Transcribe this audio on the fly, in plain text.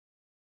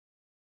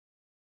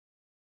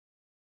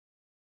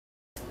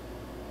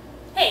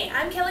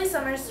I'm Kelly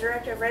Summers,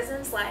 Director of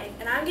Residence Life,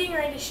 and I'm getting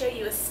ready to show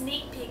you a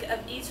sneak peek of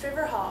East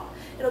River Hall.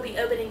 It'll be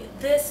opening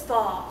this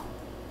fall.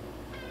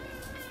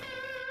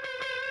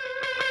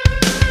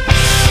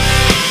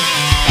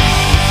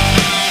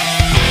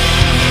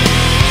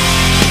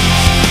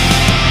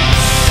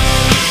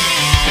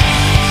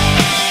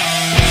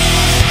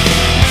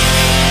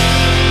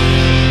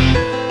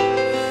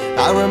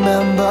 I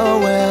remember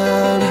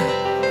when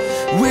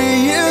we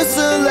used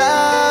to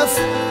laugh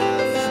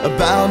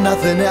about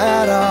nothing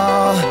at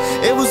all.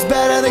 It was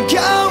better than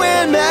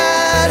going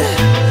mad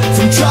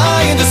from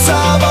trying to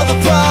solve all the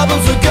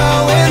problems we're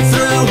going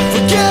through.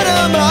 Forget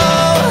them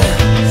all,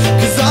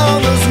 'cause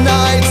on those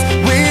nights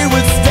we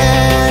would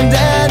stand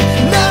and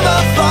never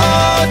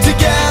fall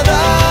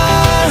together.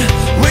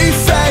 We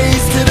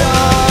faced it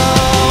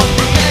all.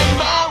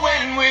 Remember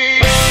when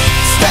we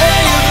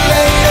stayed up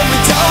late and we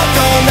talked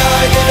all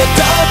night in a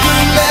dark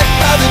room lit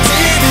by the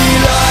TV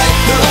light.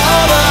 Through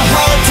all the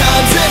hard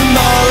times in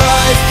my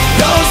life,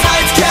 those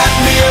nights kept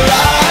me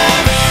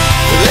alive.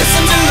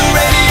 Listen to the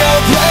radio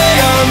play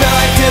all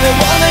night, didn't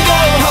wanna go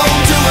home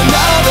to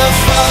another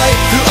fight.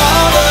 Through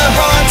all the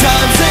hard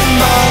times in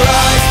my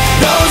life,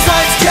 those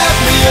nights kept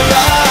me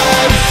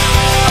alive.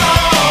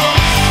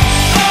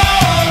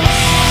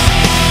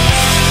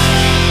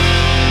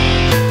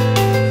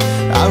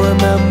 I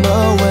remember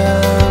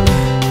when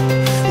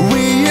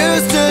we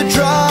used to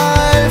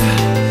drive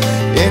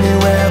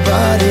anywhere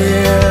but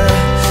here,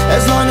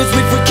 as long as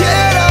we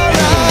forget our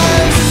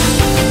lives.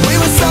 We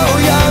were so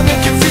young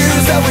and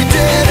confused that we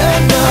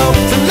didn't know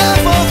to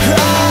laugh or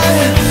cry.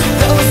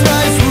 Those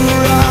nights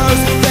were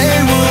ours, they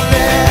will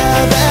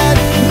live and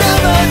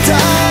never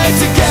die.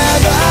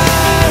 Together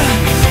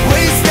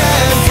we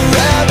stand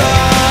forever.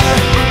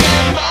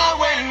 Remember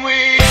when we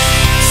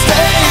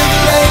stayed up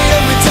late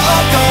and we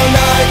talked all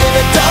night in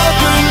a dark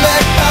room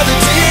lit by the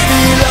TV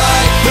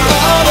light. Through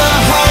all the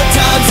hard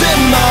times in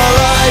my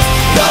life,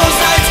 those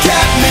nights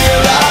kept me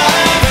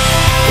alive.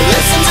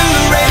 Listen to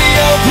the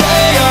radio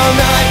play all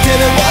night,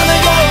 didn't wanna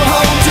go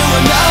home to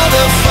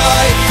another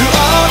fight. Through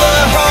all the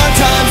hard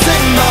times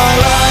in my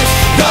life,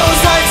 those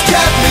nights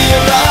kept me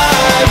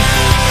alive.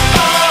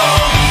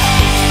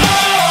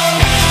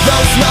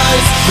 Those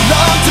nights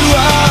belong to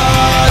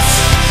us.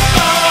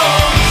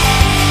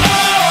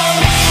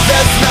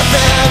 There's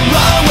nothing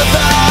wrong with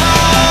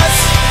us.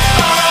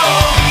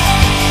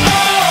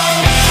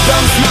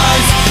 Those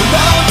nights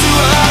belong to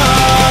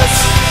us.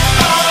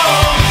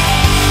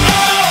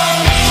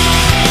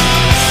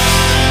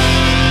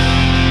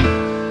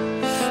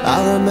 I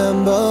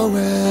remember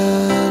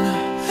when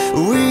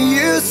we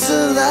used to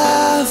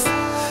laugh,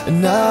 and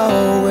now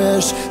I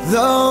wish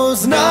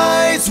those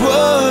nights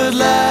would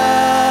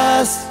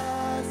last.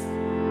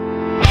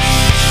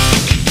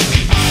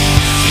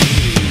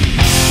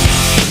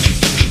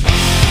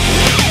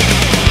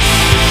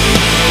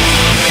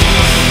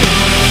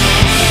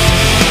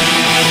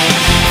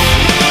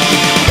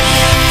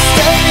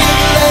 Staying up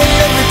late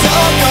and we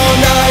talked all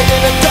night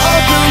in a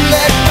dark room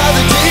lit by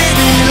the TV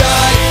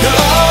light. Through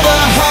all the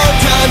hard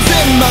times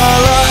in my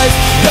life,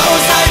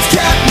 those nights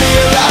kept me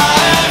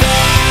alive.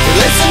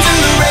 Listen to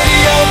the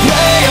radio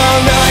play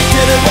all night,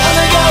 didn't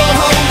wanna go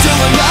home to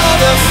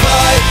another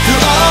fight.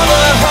 Through all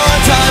the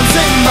hard times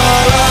in my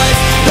life,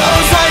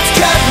 those nights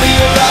kept me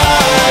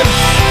alive.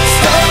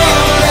 Stay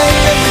up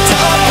late and we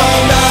talk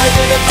all night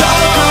in a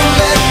dark room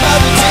lit by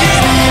the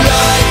TV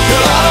light.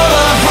 Through all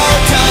the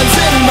hard times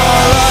in my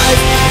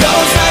life,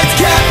 those nights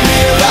kept me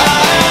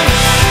alive.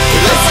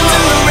 Listen to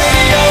the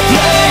radio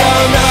play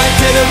all night,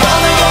 didn't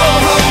wanna go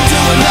home to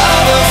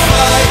another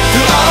fight.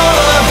 Through all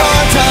the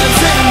hard times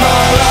in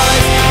my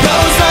life,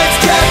 those nights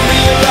kept me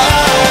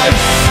alive.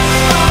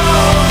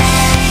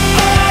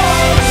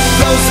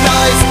 Those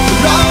nights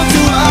belong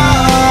to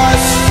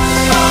us.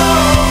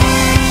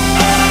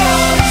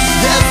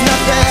 There's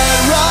nothing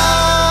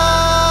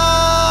wrong.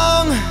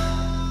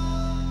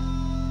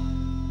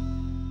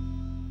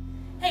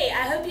 Hey,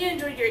 I hope you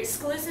enjoyed your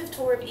exclusive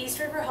tour of East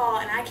River Hall,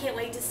 and I can't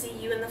wait to see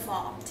you in the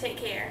fall. Take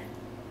care.